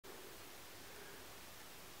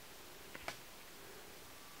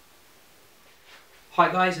Hi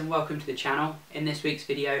guys and welcome to the channel. In this week's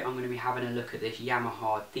video I'm going to be having a look at this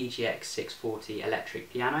Yamaha DGX640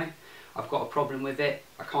 electric piano. I've got a problem with it.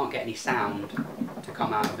 I can't get any sound to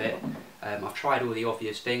come out of it. I've tried all the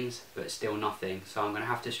obvious things but still nothing, so I'm going to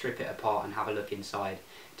have to strip it apart and have a look inside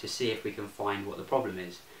to see if we can find what the problem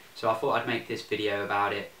is. So I thought I'd make this video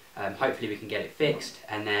about it. Hopefully we can get it fixed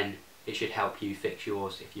and then it should help you fix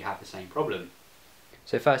yours if you have the same problem.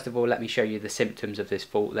 So first of all, let me show you the symptoms of this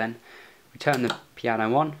fault then. We turn the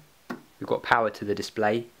piano on, we've got power to the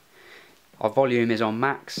display, our volume is on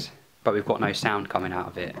max, but we've got no sound coming out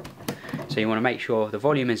of it. So you want to make sure the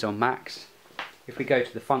volume is on max. If we go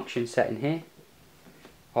to the function setting here,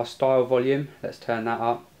 our style volume, let's turn that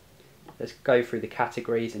up. Let's go through the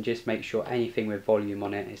categories and just make sure anything with volume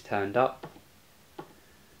on it is turned up.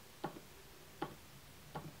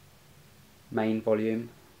 Main volume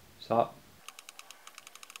is up.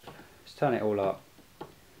 Let's turn it all up,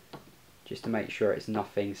 just to make sure it's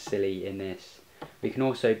nothing silly in this. We can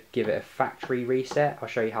also give it a factory reset. I'll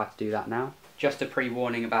show you how to do that now. Just a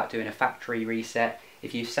pre-warning about doing a factory reset.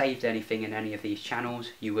 If you've saved anything in any of these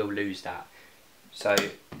channels, you will lose that. So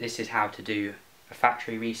this is how to do a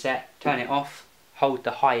factory reset. Turn it off, hold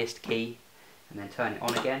the highest key, and then turn it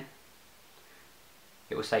on again.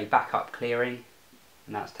 It will say backup clearing,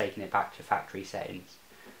 and that's taking it back to factory settings.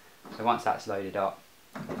 So once that's loaded up,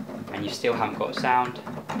 and you still haven't got sound,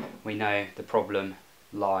 we know the problem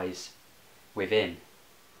lies within.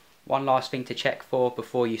 One last thing to check for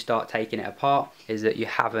before you start taking it apart is that you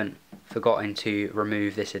haven't forgotten to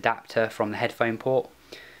remove this adapter from the headphone port.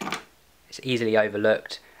 It's easily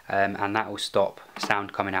overlooked and that will stop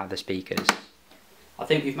sound coming out of the speakers. I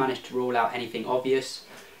think we've managed to rule out anything obvious.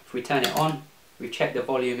 If we turn it on, we've checked the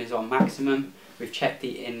volume is on maximum, we've checked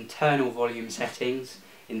the internal volume settings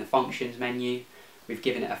in the functions menu, we've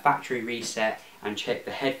given it a factory reset and checked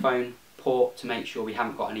the headphone port to make sure we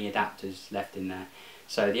haven't got any adapters left in there.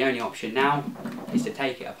 So the only option now is to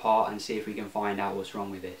take it apart and see if we can find out what's wrong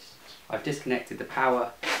with this. I've disconnected the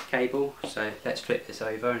power cable, so let's flip this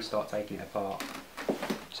over and start taking it apart.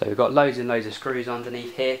 So we've got loads and loads of screws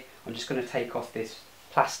underneath here. I'm just going to take off this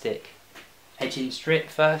plastic edging strip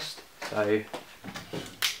first. So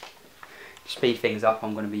to speed things up,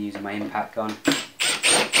 I'm going to be using my impact gun.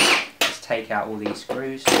 Let's take out all these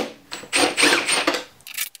screws.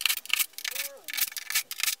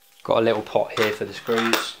 Got a little pot here for the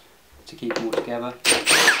screws to keep them all together.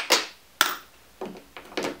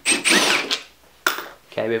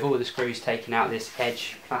 Okay, with all the screws taken out this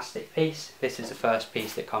edge plastic piece, this is the first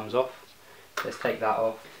piece that comes off. Let's take that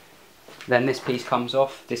off. Then this piece comes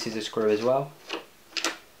off, this is a screw as well.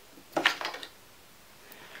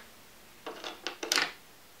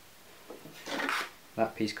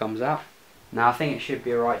 That piece comes out. Now I think it should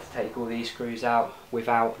be alright to take all these screws out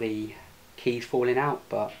without the keys falling out,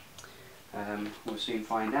 but we'll soon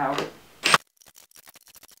find out.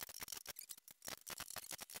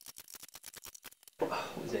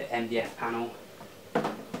 What was it? MDF panel.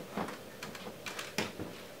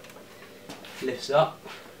 Lifts up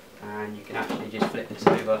and you can actually just flip this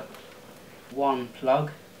over. One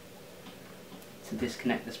plug to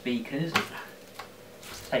disconnect the speakers.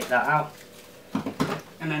 Take that out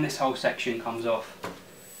and then this whole section comes off.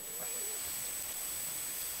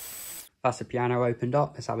 That's the piano opened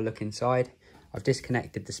up. Let's have a look inside. I've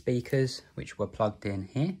disconnected the speakers, which were plugged in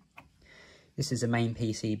here. This is the main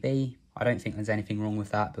PCB. I don't think there's anything wrong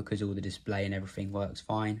with that because all the display and everything works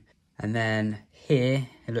fine. And then here,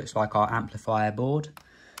 it looks like our amplifier board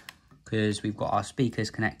because we've got our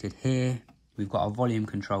speakers connected here. We've got our volume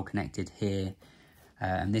control connected here.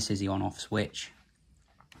 And this is the on-off switch.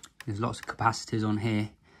 There's lots of capacitors on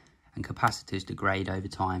here and capacitors degrade over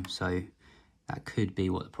time. So that could be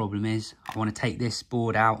what the problem is. I want to take this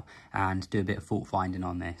board out and do a bit of fault finding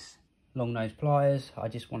on this. Long nose pliers, I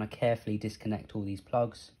just want to carefully disconnect all these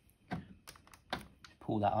plugs.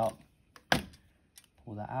 Pull that up,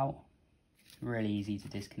 pull that out. Really easy to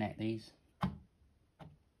disconnect these.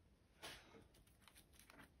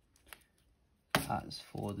 That's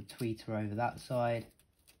for the tweeter over that side.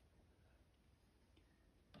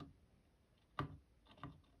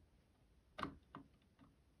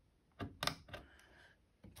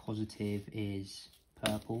 Positive is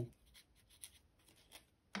purple.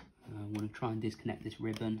 I'm going to try and disconnect this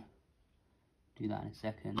ribbon. Do that in a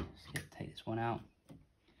second. Let's take this one out.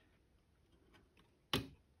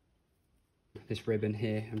 This ribbon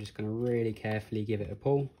here, I'm just going to really carefully give it a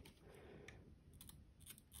pull.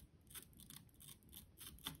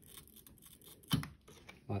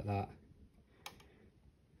 Like that.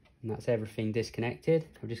 And that's everything disconnected.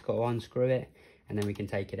 I've just got to unscrew it and then we can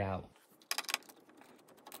take it out.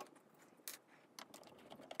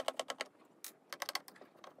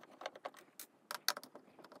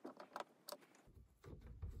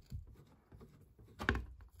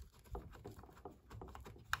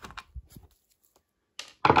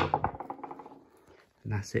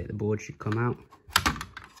 that's it, the board should come out.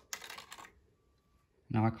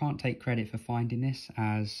 Now I can't take credit for finding this,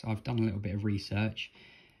 as I've done a little bit of research.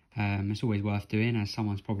 It's always worth doing, as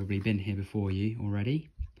someone's probably been here before you already.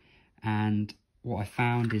 And what I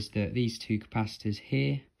found is that these two capacitors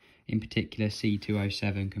here, in particular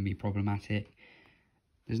C207, can be problematic.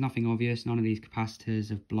 There's nothing obvious, none of these capacitors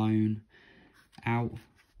have blown out.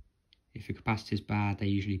 If a capacitor's bad, they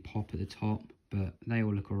usually pop at the top, but they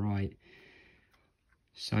all look alright.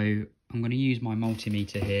 So I'm going to use my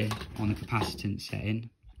multimeter here on the capacitance setting.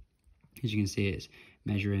 As you can see, it's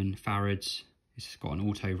measuring farads. It's got an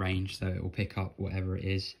auto range, so it will pick up whatever it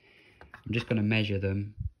is. I'm just going to measure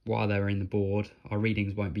them while they're in the board. Our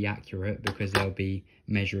readings won't be accurate because they'll be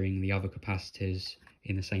measuring the other capacitors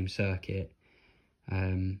in the same circuit.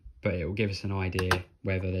 But it will give us an idea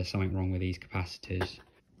whether there's something wrong with these capacitors.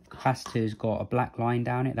 Capacitor's got a black line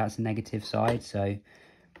down it, that's the negative side, so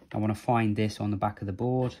I want to find this on the back of the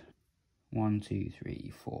board. 1, 2,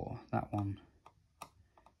 3, 4, that one.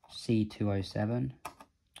 C207.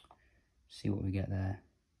 See what we get there.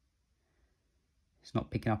 It's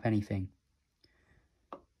not picking up anything.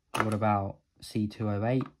 What about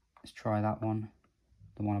C208? Let's try that one.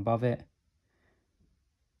 The one above it.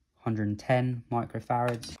 110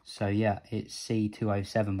 microfarads. So yeah, it's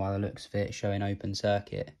C207 by the looks of it, showing open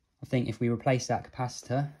circuit. I think if we replace that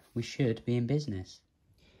capacitor, we should be in business.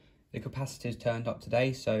 The capacitor's turned up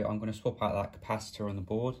today, so I'm going to swap out that capacitor on the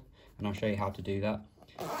board, and I'll show you how to do that.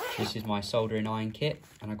 This is my soldering iron kit,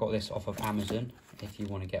 and I got this off of Amazon if you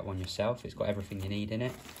want to get one yourself. It's got everything you need in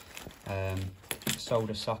it.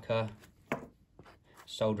 Solder sucker,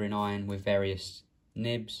 soldering iron with various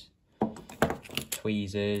nibs,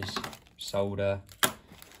 tweezers, solder,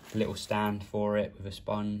 a little stand for it with a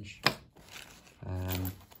sponge.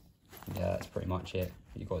 Yeah, that's pretty much it.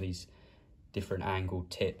 You've got these different angled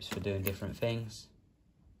tips for doing different things.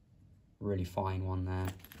 Really fine one there.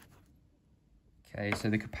 Okay, so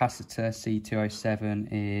the capacitor C207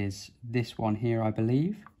 is this one here, I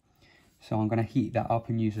believe. So I'm going to heat that up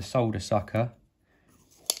and use a solder sucker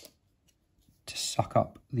to suck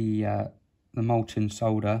up the molten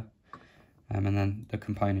solder, and then the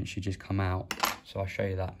component should just come out. So I'll show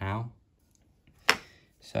you that now.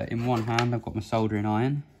 So in one hand I've got my soldering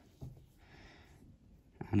iron,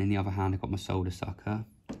 and in the other hand I've got my solder sucker,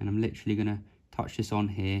 and I'm literally going to touch this on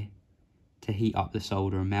here to heat up the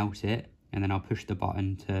solder and melt it, and then I'll push the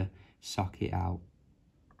button to suck it out.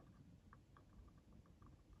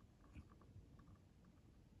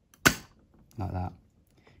 Like that.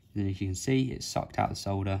 And then as you can see, it's sucked out the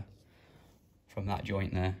solder from that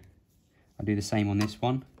joint there. I'll do the same on this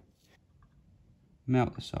one.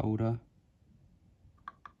 Melt the solder.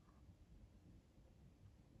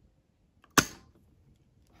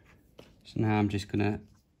 So now I'm just going to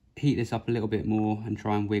heat this up a little bit more and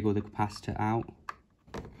try and wiggle the capacitor out.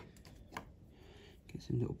 Get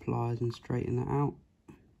some little pliers and straighten that out.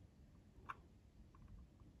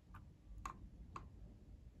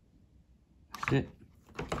 That's it.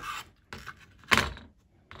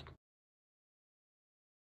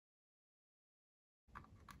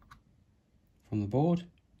 From the board.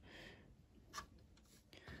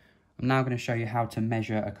 I'm now going to show you how to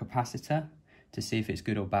measure a capacitor to see if it's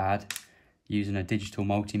good or bad using a digital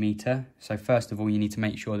multimeter. So first of all, you need to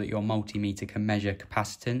make sure that your multimeter can measure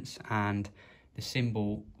capacitance, and the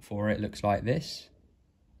symbol for it looks like this,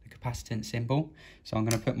 the capacitance symbol. So I'm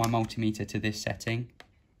going to put my multimeter to this setting.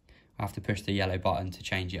 I have to push the yellow button to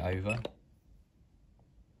change it over.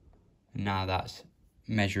 And now that's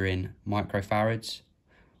measuring microfarads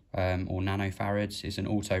or nanofarads. It's an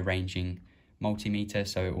auto ranging multimeter,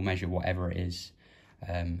 so it will measure whatever it is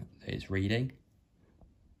that it's reading.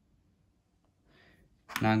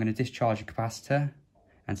 Now I'm going to discharge a capacitor,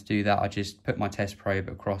 and to do that I just put my test probe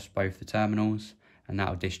across both the terminals, and that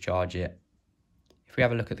will discharge it. If we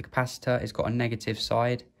have a look at the capacitor, it's got a negative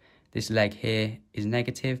side. This leg here is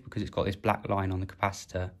negative because it's got this black line on the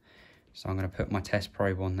capacitor. So I'm going to put my test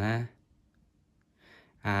probe on there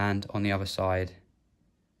and on the other side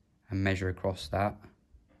and measure across that.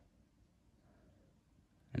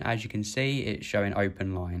 And as you can see, it's showing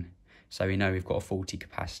open line, so we know we've got a faulty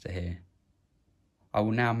capacitor here. I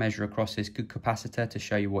will now measure across this good capacitor to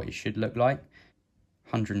show you what it should look like.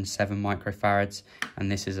 107 microfarads, and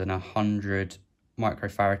this is an 100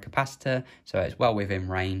 microfarad capacitor, so it's well within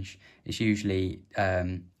range. It's usually,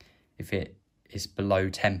 if it is below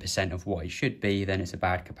 10% of what it should be, then it's a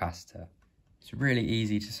bad capacitor. It's really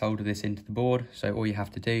easy to solder this into the board, so all you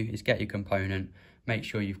have to do is get your component, make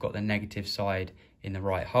sure you've got the negative side in the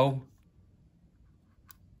right hole.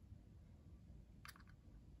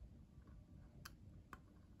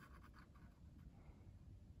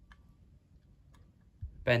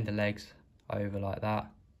 bend the legs over like that.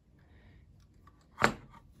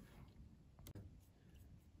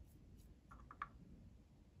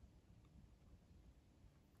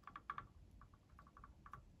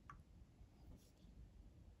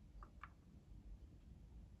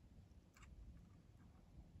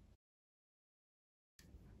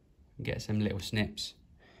 Get some little snips.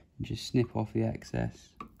 Just snip off the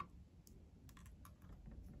excess.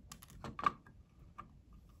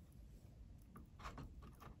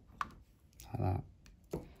 Like that.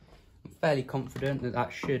 I'm fairly confident that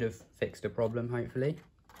that should have fixed the problem, hopefully.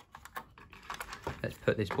 Let's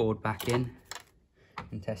put this board back in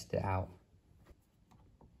and test it out.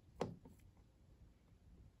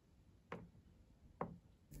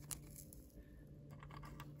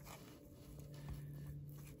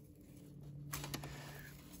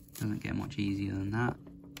 Doesn't get much easier than that.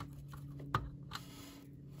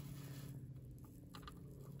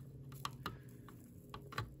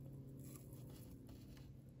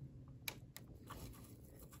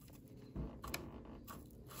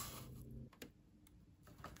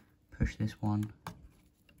 Push this one.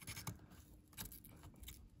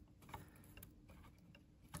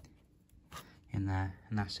 In there,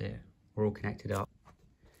 and that's it. We're all connected up.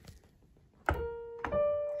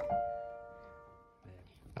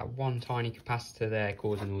 That one tiny capacitor there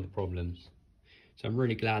causing all the problems. So I'm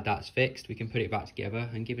really glad that's fixed. We can put it back together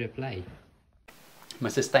and give it a play. My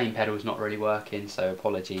sustain pedal is not really working, so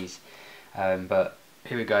apologies. But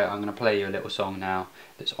here we go. I'm going to play you a little song now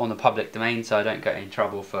that's on the public domain, so I don't get in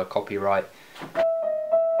trouble for copyright.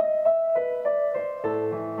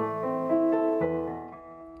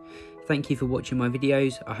 Thank you for watching my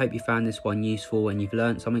videos. I hope you found this one useful and you've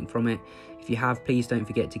learned something from it. If you have, please don't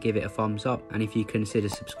forget to give it a thumbs up, and if you consider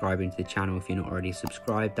subscribing to the channel if you're not already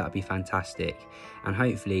subscribed, that'd be fantastic. And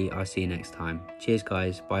hopefully I'll see you next time. Cheers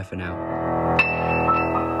guys, bye for now.